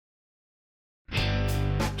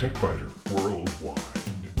TechBiter Worldwide.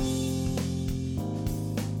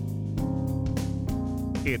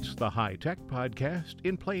 It's the High Tech Podcast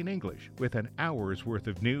in plain English with an hour's worth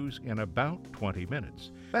of news in about 20 minutes.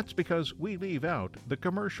 That's because we leave out the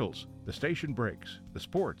commercials, the station breaks, the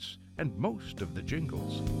sports, and most of the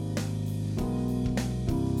jingles.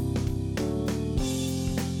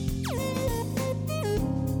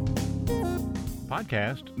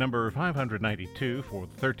 Podcast number 592 for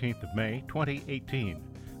the 13th of May, 2018.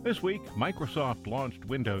 This week, Microsoft launched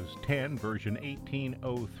Windows 10 version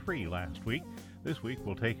 18.03 last week. This week,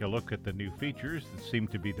 we'll take a look at the new features that seem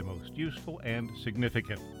to be the most useful and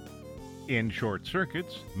significant. In short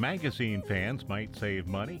circuits, magazine fans might save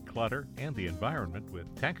money, clutter, and the environment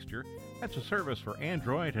with Texture. That's a service for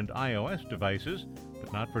Android and iOS devices,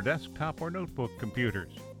 but not for desktop or notebook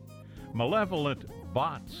computers. Malevolent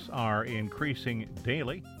bots are increasing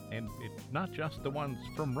daily, and it's not just the ones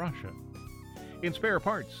from Russia. In spare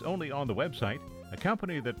parts, only on the website, a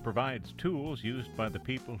company that provides tools used by the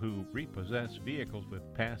people who repossess vehicles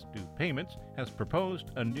with past due payments has proposed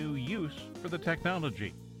a new use for the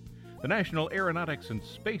technology. The National Aeronautics and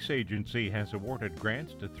Space Agency has awarded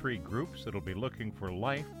grants to 3 groups that will be looking for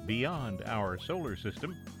life beyond our solar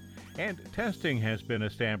system. And testing has been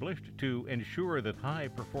established to ensure that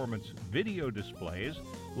high-performance video displays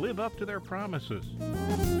live up to their promises.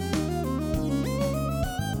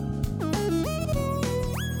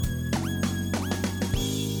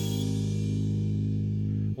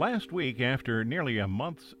 Last week, after nearly a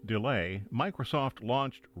month's delay, Microsoft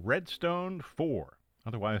launched Redstone 4,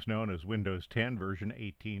 otherwise known as Windows 10 version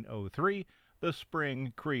 18.03, the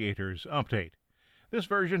Spring Creators Update. This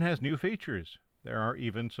version has new features. There are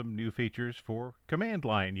even some new features for command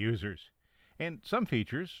line users, and some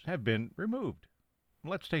features have been removed.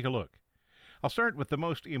 Let's take a look. I'll start with the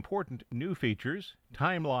most important new features: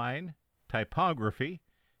 timeline, typography,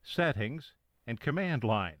 settings, and command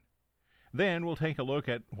line. Then we'll take a look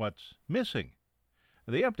at what's missing.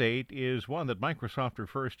 The update is one that Microsoft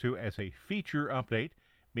refers to as a feature update,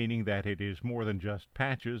 meaning that it is more than just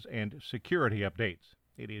patches and security updates.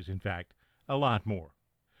 It is, in fact, a lot more.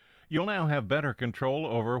 You'll now have better control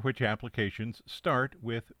over which applications start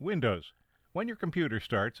with Windows. When your computer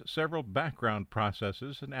starts, several background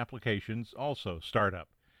processes and applications also start up.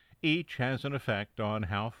 Each has an effect on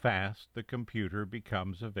how fast the computer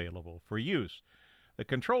becomes available for use. The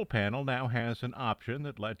control panel now has an option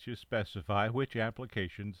that lets you specify which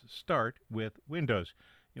applications start with Windows.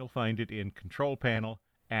 You'll find it in Control Panel,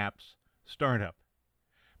 Apps, Startup.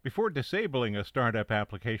 Before disabling a startup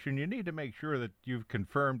application, you need to make sure that you've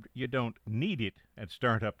confirmed you don't need it at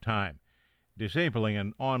startup time. Disabling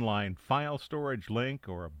an online file storage link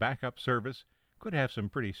or a backup service could have some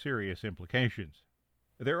pretty serious implications.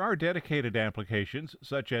 There are dedicated applications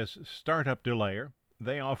such as Startup Delayer.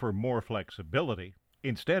 They offer more flexibility.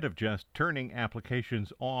 Instead of just turning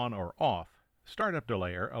applications on or off, Startup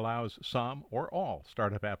Delayer allows some or all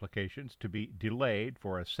startup applications to be delayed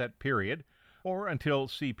for a set period or until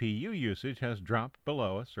CPU usage has dropped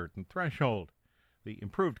below a certain threshold. The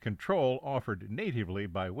improved control offered natively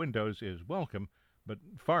by Windows is welcome, but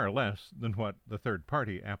far less than what the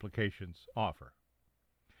third-party applications offer.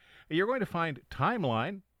 You're going to find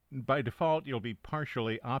Timeline. By default, you'll be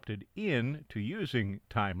partially opted in to using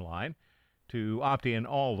Timeline. To opt in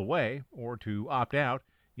all the way, or to opt out,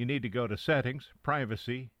 you need to go to Settings,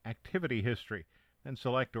 Privacy, Activity History, and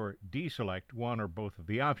select or deselect one or both of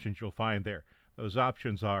the options you'll find there. Those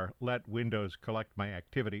options are Let Windows Collect My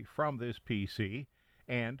Activity from this PC,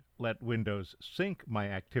 and Let Windows Sync My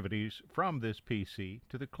Activities from this PC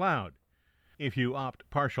to the cloud. If you opt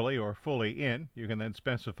partially or fully in, you can then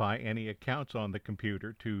specify any accounts on the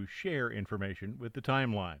computer to share information with the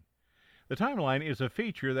timeline. The timeline is a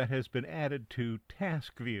feature that has been added to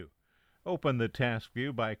Task View. Open the Task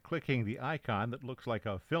View by clicking the icon that looks like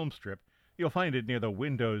a film strip. You'll find it near the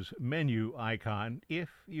Windows menu icon if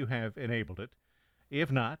you have enabled it. If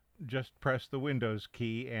not, just press the Windows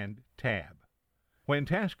key and Tab. When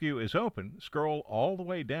Task View is open, scroll all the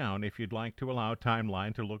way down if you'd like to allow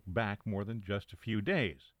Timeline to look back more than just a few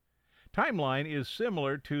days. Timeline is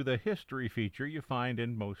similar to the History feature you find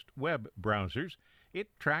in most web browsers. It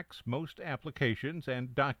tracks most applications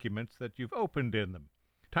and documents that you've opened in them.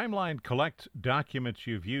 Timeline collects documents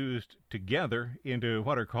you've used together into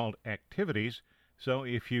what are called activities, so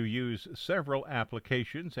if you use several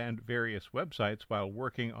applications and various websites while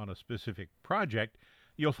working on a specific project,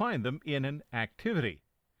 you'll find them in an activity.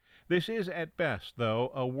 This is at best, though,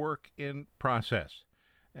 a work in process.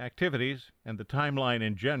 Activities, and the timeline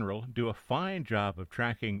in general, do a fine job of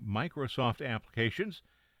tracking Microsoft applications,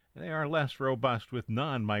 They are less robust with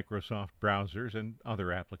non-Microsoft browsers and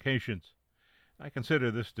other applications. I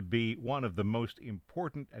consider this to be one of the most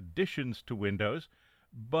important additions to Windows,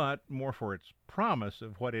 but more for its promise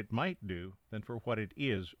of what it might do than for what it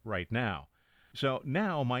is right now. So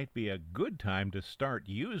now might be a good time to start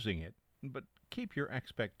using it, but keep your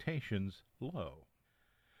expectations low.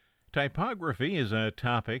 Typography is a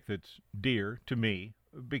topic that's dear to me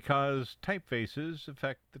because typefaces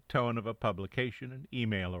affect the tone of a publication, an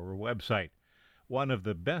email, or a website. One of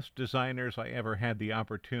the best designers I ever had the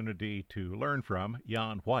opportunity to learn from,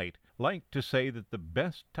 Jan White, liked to say that the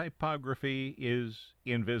best typography is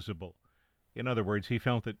invisible. In other words, he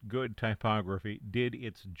felt that good typography did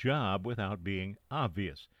its job without being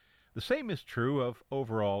obvious. The same is true of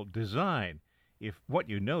overall design. If what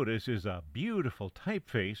you notice is a beautiful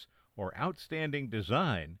typeface or outstanding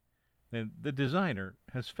design, then the designer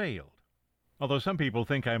has failed. Although some people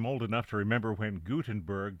think I'm old enough to remember when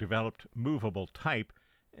Gutenberg developed movable type,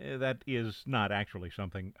 that is not actually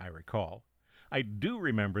something I recall. I do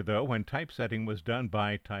remember, though, when typesetting was done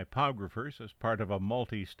by typographers as part of a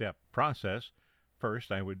multi-step process.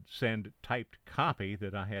 First, I would send typed copy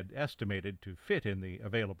that I had estimated to fit in the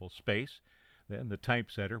available space. Then the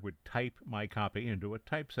typesetter would type my copy into a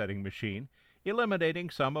typesetting machine,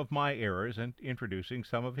 eliminating some of my errors and introducing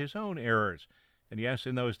some of his own errors. And yes,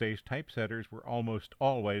 in those days, typesetters were almost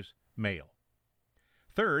always male.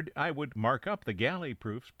 Third, I would mark up the galley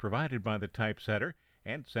proofs provided by the typesetter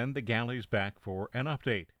and send the galleys back for an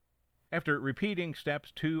update. After repeating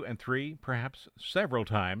steps 2 and 3, perhaps several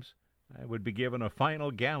times, I would be given a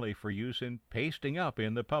final galley for use in pasting up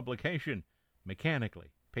in the publication,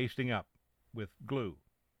 mechanically pasting up with glue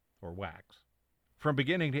or wax. From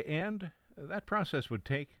beginning to end, that process would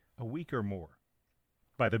take a week or more.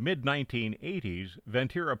 By the mid-1980s,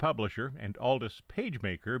 Ventura Publisher and Aldus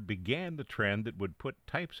PageMaker began the trend that would put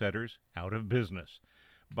typesetters out of business.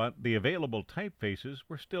 But the available typefaces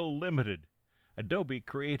were still limited. Adobe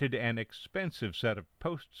created an expensive set of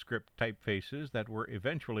PostScript typefaces that were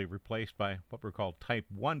eventually replaced by what were called Type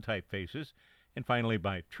 1 typefaces, and finally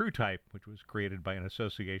by TrueType, which was created by an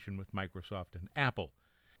association with Microsoft and Apple.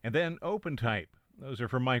 And then OpenType. Those are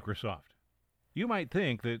from Microsoft. You might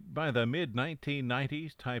think that by the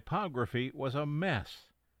mid-1990s, typography was a mess.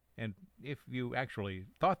 And if you actually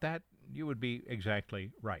thought that, you would be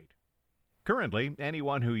exactly right. Currently,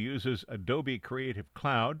 anyone who uses Adobe Creative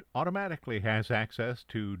Cloud automatically has access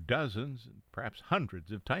to dozens, perhaps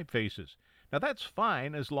hundreds of typefaces. Now that's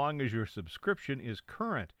fine as long as your subscription is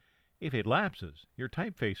current. If it lapses, your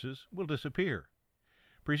typefaces will disappear.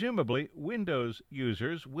 Presumably, Windows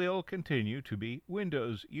users will continue to be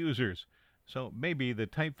Windows users. So maybe the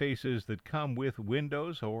typefaces that come with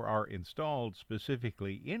Windows or are installed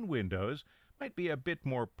specifically in Windows might be a bit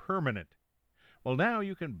more permanent. Well, now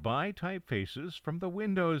you can buy typefaces from the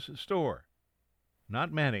Windows Store.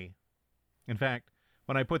 Not many. In fact,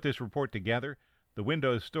 when I put this report together, the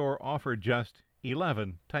Windows Store offered just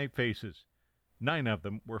 11 typefaces. 9 of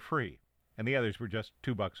them were free, and the others were just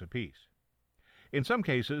 $2 apiece. In some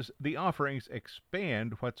cases, the offerings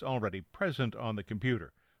expand what's already present on the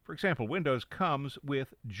computer. For example, Windows comes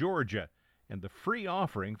with Georgia, and the free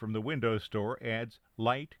offering from the Windows Store adds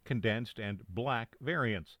light, condensed, and black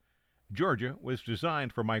variants. Georgia was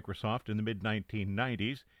designed for Microsoft in the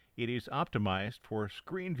mid-1990s. It is optimized for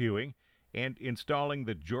screen viewing, and installing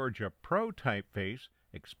the Georgia Pro typeface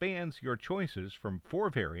expands your choices from 4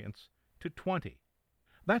 variants to 20.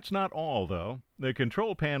 That's not all, though. The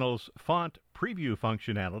control panel's font preview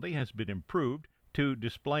functionality has been improved to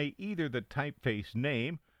display either the typeface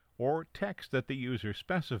name or text that the user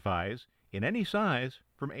specifies in any size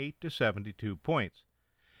from 8 to 72 points.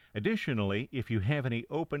 Additionally, if you have any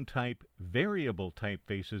OpenType variable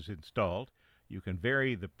typefaces installed, you can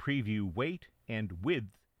vary the preview weight and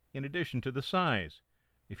width in addition to the size.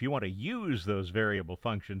 If you want to use those variable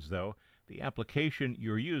functions, though, the application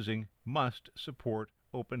you're using must support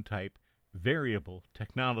OpenType variable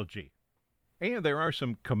technology. And there are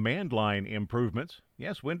some command line improvements.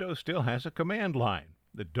 Yes, Windows still has a command line.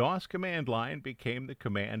 The DOS command line became the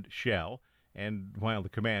command shell, and while the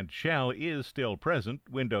command shell is still present,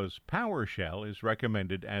 Windows PowerShell is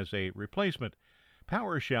recommended as a replacement.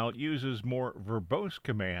 PowerShell uses more verbose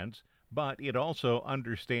commands, but it also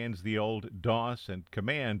understands the old DOS and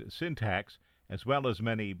command syntax, as well as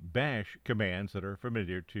many bash commands that are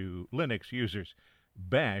familiar to Linux users.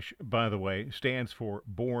 Bash, by the way, stands for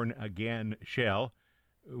Born Again Shell,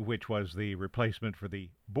 which was the replacement for the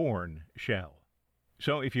Bourne shell.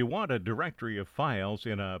 So if you want a directory of files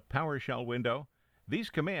in a PowerShell window, these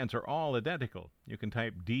commands are all identical. You can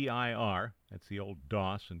type dir, that's the old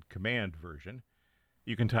DOS and command version,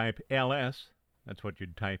 You can type ls, that's what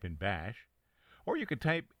you'd type in bash, or you could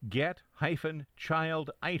type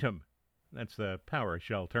get-child item, that's the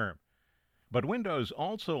PowerShell term. But Windows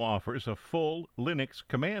also offers a full Linux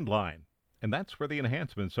command line, and that's where the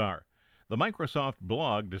enhancements are. The Microsoft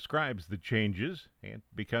blog describes the changes, and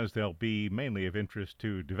because they'll be mainly of interest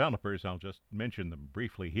to developers, I'll just mention them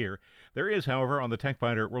briefly here. There is, however, on the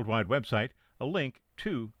TechByter Worldwide website, a link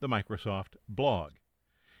to the Microsoft blog.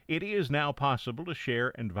 It is now possible to share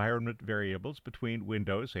environment variables between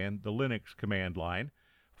Windows and the Linux command line.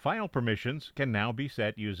 File permissions can now be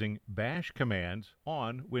set using bash commands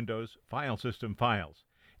on Windows file system files.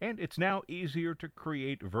 And it's now easier to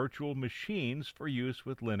create virtual machines for use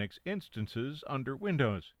with Linux instances under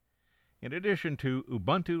Windows. In addition to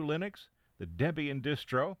Ubuntu Linux, the Debian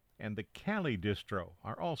distro and the Kali distro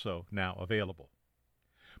are also now available.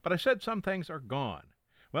 But I said some things are gone.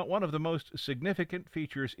 Well, one of the most significant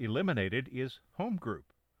features eliminated is Home Group.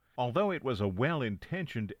 Although it was a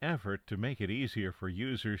well-intentioned effort to make it easier for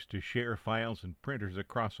users to share files and printers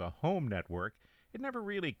across a home network, it never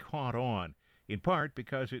really caught on, in part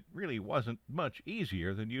because it really wasn't much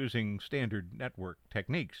easier than using standard network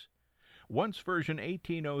techniques. Once version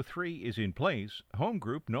 1803 is in place, Home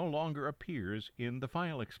Group no longer appears in the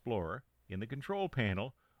File Explorer, in the Control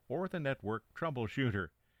Panel, or the Network Troubleshooter.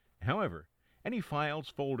 However, any files,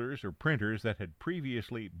 folders, or printers that had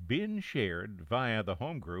previously been shared via the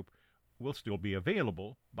Home Group will still be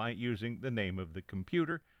available by using the name of the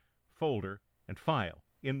computer, folder, and file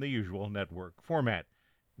in the usual network format.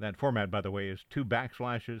 That format, by the way, is 2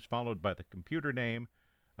 backslashes followed by the computer name,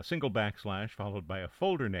 a single backslash followed by a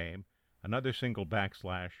folder name, another single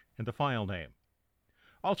backslash, and the file name.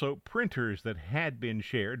 Also, printers that had been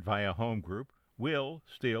shared via Home Group will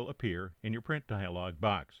still appear in your print dialog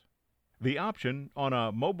box. The option on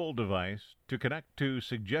a mobile device to connect to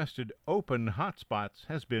suggested open hotspots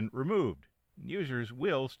has been removed. Users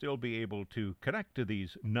will still be able to connect to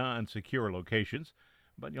these non-secure locations,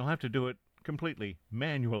 but you'll have to do it completely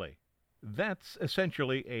manually. That's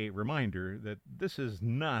essentially a reminder that this is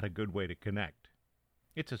not a good way to connect.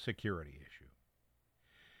 It's a security issue.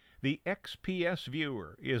 The XPS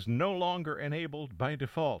viewer is no longer enabled by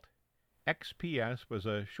default. XPS was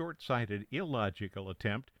a short-sighted, illogical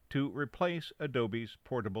attempt to replace Adobe's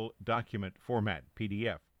portable document format,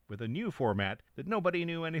 PDF, with a new format that nobody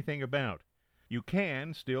knew anything about. You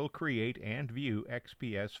can still create and view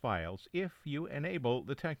XPS files if you enable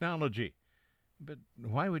the technology. But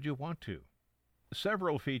why would you want to?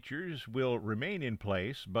 Several features will remain in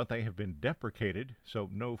place, but they have been deprecated, so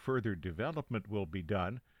no further development will be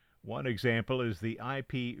done. One example is the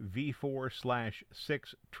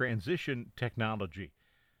IPv4/6 transition technology.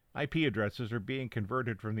 IP addresses are being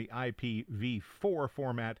converted from the IPv4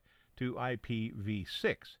 format to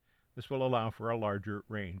IPv6. This will allow for a larger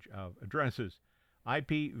range of addresses.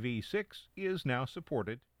 IPv6 is now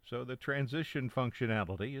supported, so the transition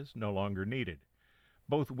functionality is no longer needed.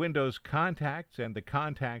 Both Windows Contacts and the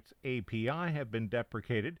Contacts API have been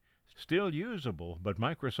deprecated. Still usable, but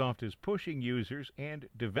Microsoft is pushing users and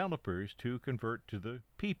developers to convert to the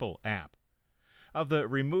People app. Of the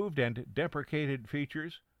removed and deprecated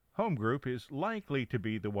features, Home Group is likely to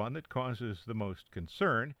be the one that causes the most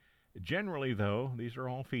concern. Generally, though, these are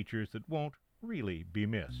all features that won't really be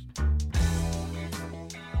missed.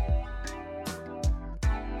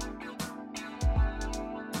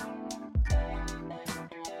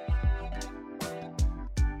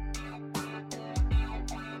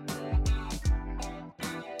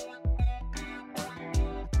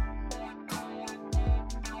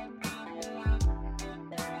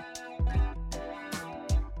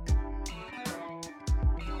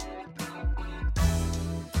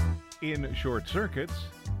 In short circuits,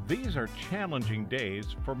 these are challenging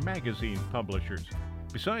days for magazine publishers.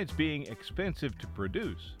 Besides being expensive to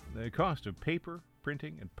produce, the cost of paper,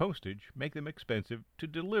 printing, and postage make them expensive to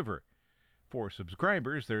deliver. For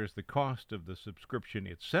subscribers, there's the cost of the subscription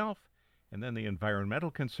itself, and then the environmental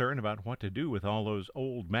concern about what to do with all those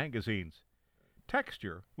old magazines.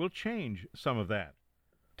 Texture will change some of that.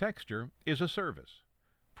 Texture is a service.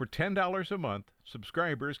 For $10 a month,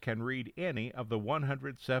 subscribers can read any of the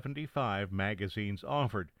 175 magazines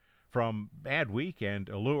offered, from Adweek and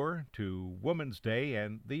Allure to Woman's Day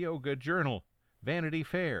and the Yoga Journal, Vanity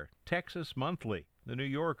Fair, Texas Monthly, The New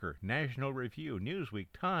Yorker, National Review, Newsweek,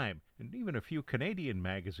 Time, and even a few Canadian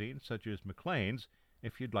magazines such as Maclean's,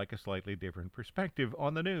 if you'd like a slightly different perspective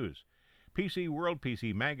on the news. PC World,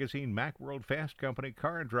 PC Magazine, Macworld, Fast Company,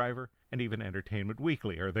 Car and Driver, and even Entertainment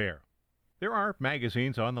Weekly are there. There are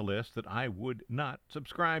magazines on the list that I would not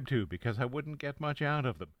subscribe to because I wouldn't get much out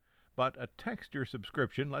of them. but a Texture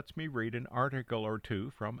subscription lets me read an article or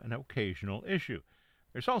two from an occasional issue.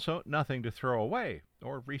 There's also nothing to throw away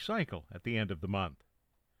or recycle at the end of the month.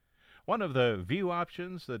 One of the view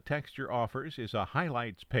options that Texture offers is a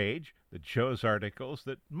highlights page that shows articles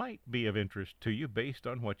that might be of interest to you based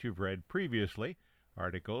on what you've read previously,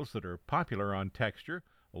 articles that are popular on Texture,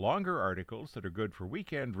 longer articles that are good for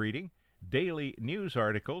weekend reading, daily news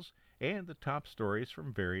articles, and the top stories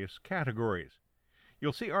from various categories.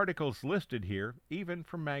 You'll see articles listed here, even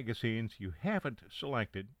from magazines you haven't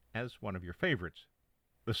selected as one of your favorites.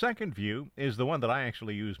 The second view is the one that I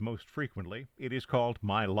actually use most frequently. It is called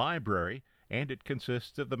My Library, and it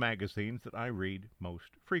consists of the magazines that I read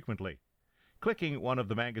most frequently. Clicking one of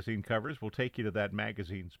the magazine covers will take you to that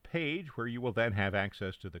magazine's page, where you will then have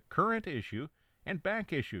access to the current issue and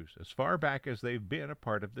back issues, as far back as they've been a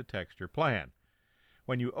part of the Texture plan.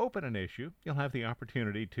 When you open an issue, you'll have the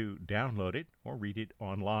opportunity to download it or read it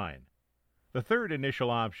online. The third initial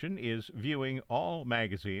option is viewing all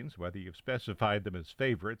magazines, whether you've specified them as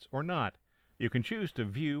favorites or not. You can choose to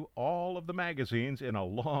view all of the magazines in a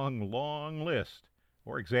long list,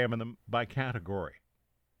 or examine them by category.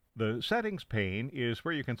 The settings pane is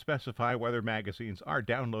where you can specify whether magazines are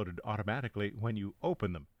downloaded automatically when you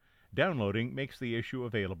open them. Downloading makes the issue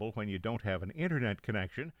available when you don't have an internet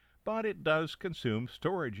connection, but it does consume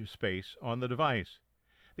storage space on the device.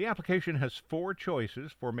 The application has 4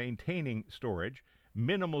 choices for maintaining storage: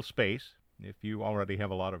 minimal space, if you already have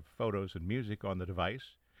a lot of photos and music on the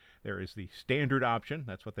device. There is the standard option,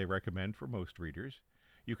 that's what they recommend for most readers.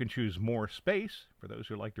 You can choose more space, for those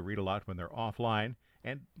who like to read a lot when they're offline,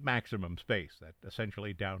 and maximum space, that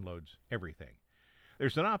essentially downloads everything.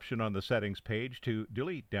 There's an option on the settings page to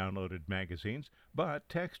delete downloaded magazines, but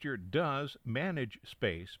Texture does manage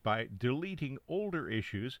space by deleting older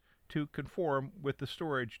issues to conform with the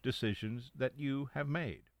storage decisions that you have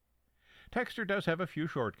made. Texture does have a few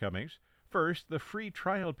shortcomings. First, the free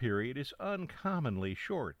trial period is uncommonly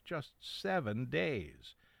short, just 7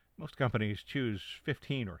 days. Most companies choose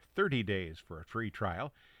 15 or 30 days for a free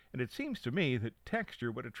trial, and it seems to me that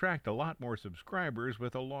Texture would attract a lot more subscribers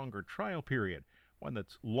with a longer trial period, one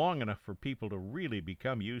that's long enough for people to really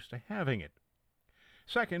become used to having it.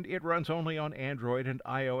 Second, it runs only on Android and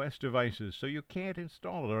iOS devices, so you can't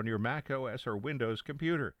install it on your Mac OS or Windows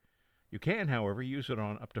computer. You can, however, use it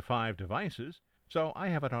on up to 5 devices, so I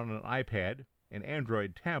have it on an iPad, an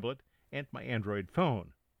Android tablet, and my Android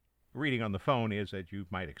phone. Reading on the phone is, as you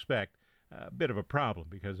might expect, a bit of a problem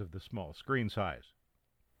because of the small screen size.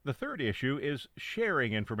 The third issue is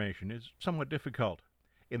sharing information is somewhat difficult.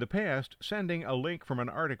 In the past, sending a link from an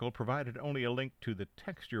article provided only a link to the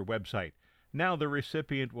Texture website. Now the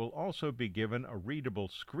recipient will also be given a readable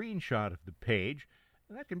screenshot of the page.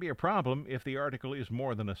 That can be a problem if the article is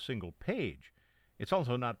more than a single page. It's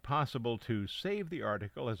also not possible to save the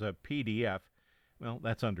article as a PDF, well,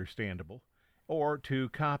 that's understandable, or to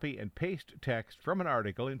copy and paste text from an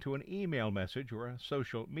article into an email message or a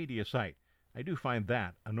social media site. I do find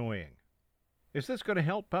that annoying. Is this going to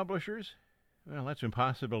help publishers? Well, that's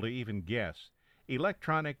impossible to even guess.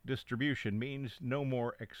 Electronic distribution means no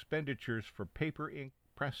more expenditures for paper, ink,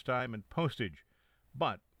 press time, and postage.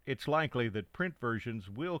 But it's likely that print versions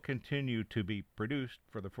will continue to be produced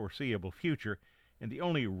for the foreseeable future, and the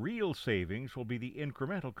only real savings will be the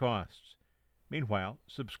incremental costs. Meanwhile,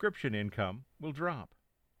 subscription income will drop.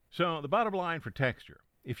 So the bottom line for Texture: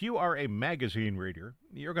 if you are a magazine reader,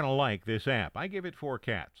 you're going to like this app. I give it 4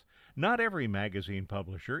 cats. Not every magazine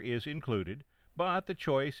publisher is included, but the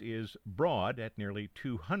choice is broad at nearly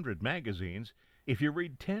 200 magazines. If you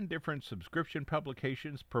read 10 different subscription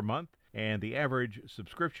publications per month and the average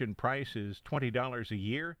subscription price is $20 a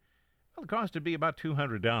year, well, the cost would be about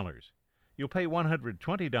 $200. You'll pay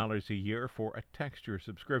 $120 a year for a Texture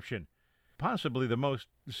subscription. Possibly the most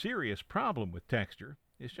serious problem with Texture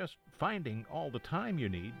is just finding all the time you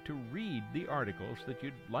need to read the articles that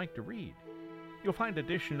you'd like to read. You'll find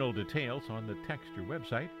additional details on the Texture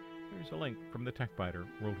website. There's a link from the TechBiter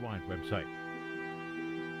Worldwide website.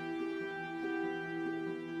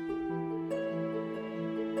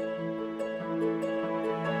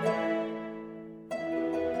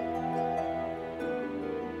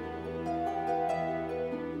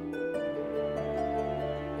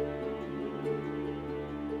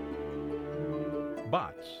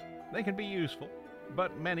 Bots. They can be useful,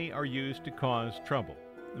 but many are used to cause trouble.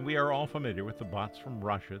 We are all familiar with the bots from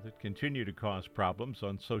Russia that continue to cause problems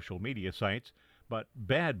on social media sites, but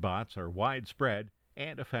bad bots are widespread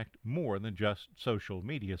and affect more than just social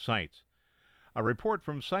media sites. A report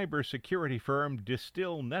from cybersecurity firm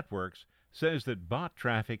Distill Networks says that bot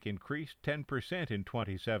traffic increased 10% in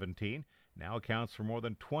 2017 now accounts for more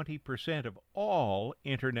than 20% of all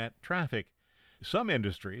Internet traffic. Some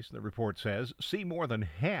industries, the report says, see more than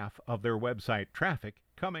half of their website traffic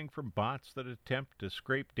coming from bots that attempt to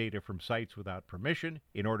scrape data from sites without permission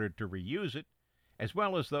in order to reuse it, as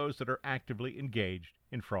well as those that are actively engaged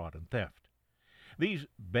in fraud and theft. These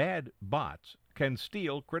bad bots can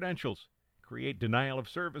steal credentials, create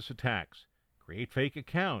denial-of-service attacks, create fake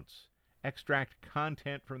accounts, extract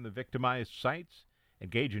content from the victimized sites,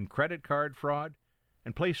 engage in credit card fraud,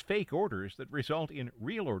 and place fake orders that result in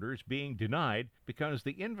real orders being denied because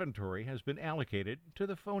the inventory has been allocated to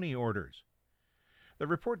the phony orders. The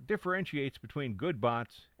report differentiates between good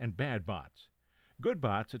bots and bad bots. Good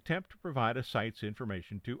bots attempt to provide a site's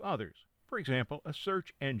information to others, for example, a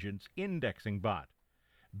search engine's indexing bot.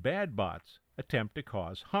 Bad bots attempt to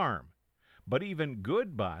cause harm. But even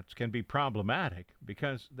good bots can be problematic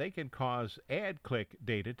because they can cause ad click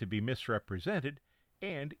data to be misrepresented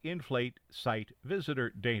and inflate site visitor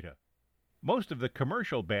data. Most of the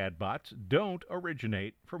commercial bad bots don't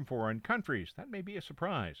originate from foreign countries. That may be a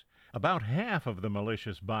surprise. About half of the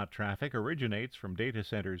malicious bot traffic originates from data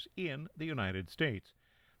centers in the United States.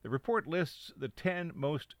 The report lists the 10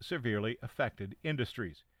 most severely affected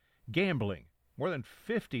industries. Gambling. More than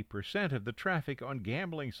 50% of the traffic on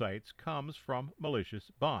gambling sites comes from malicious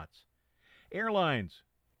bots. Airlines.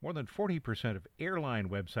 More than 40% of airline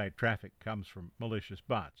website traffic comes from malicious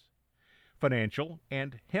bots. Financial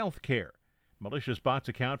and healthcare. Malicious bots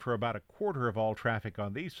account for about a quarter of all traffic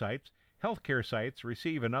on these sites. Healthcare sites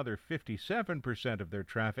receive another 57% of their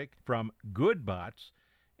traffic from good bots,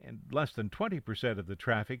 and less than 20% of the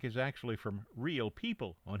traffic is actually from real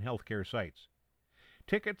people on healthcare sites.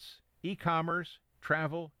 Tickets, e-commerce,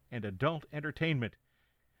 travel, and adult entertainment.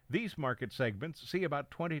 These market segments see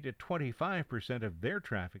about 20 to 25% of their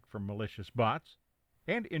traffic from malicious bots.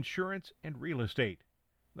 And insurance and real estate.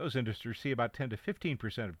 Those industries see about 10 to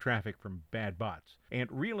 15% of traffic from bad bots. And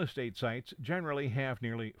real estate sites generally have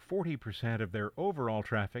nearly 40% of their overall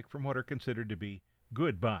traffic from what are considered to be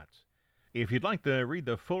good bots. If you'd like to read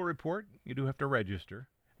the full report, you do have to register.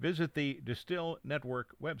 Visit the Distill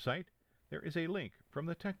Network website. There is a link from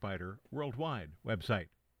the TechBiter Worldwide website.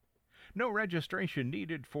 No registration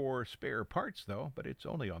needed for spare parts, though, but it's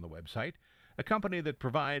only on the website. A company that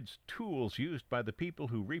provides tools used by the people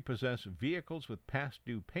who repossess vehicles with past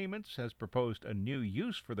due payments has proposed a new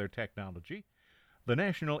use for their technology. The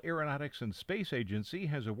National Aeronautics and Space Agency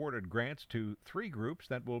has awarded grants to 3 groups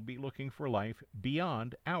that will be looking for life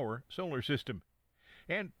beyond our solar system.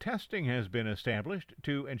 And testing has been established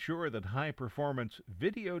to ensure that high-performance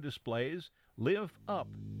video displays live up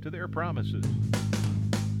to their promises.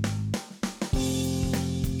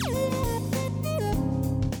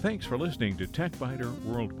 Thanks for listening to TechBiter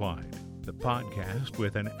Worldwide, the podcast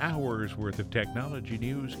with an hour's worth of technology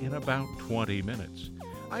news in about 20 minutes.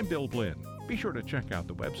 I'm Bill Blinn. Be sure to check out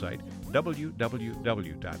the website,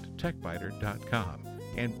 www.techbiter.com.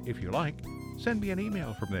 And if you like, send me an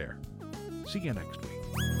email from there. See you next week.